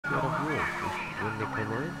When they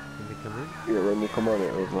come in? When they come in? Yeah, when they come on,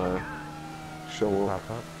 it was show up.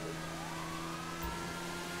 Pop up.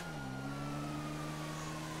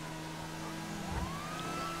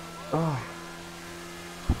 Oh.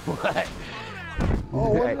 What? Oh,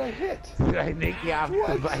 what did I hit? Did I nick you off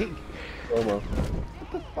the bike? Oh, no.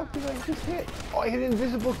 What the fuck did I just hit? Oh, I hit an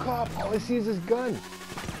invisible cop. All I see is his gun.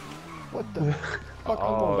 What the fuck?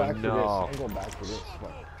 I'm going back for this. I'm going back for this.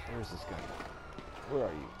 What? Where's this guy? Where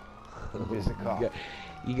are you? Invisible cop.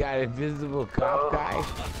 You got an invisible cop guy?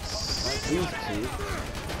 These two. I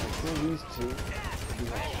kill these two. He's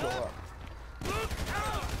gonna show up.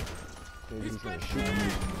 Maybe he's gonna shoot me.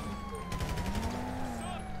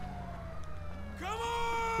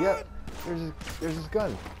 Yep. There's his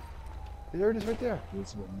gun. There it is right there.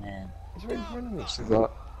 Invisible man. It's right in front of me. Is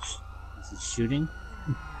that? Is he shooting?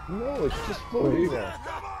 No, it's just floating there.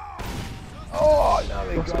 Oh, now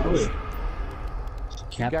they got me.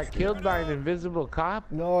 You got killed by an invisible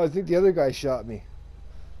cop? No, I think the other guy shot me.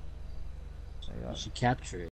 You should capture it.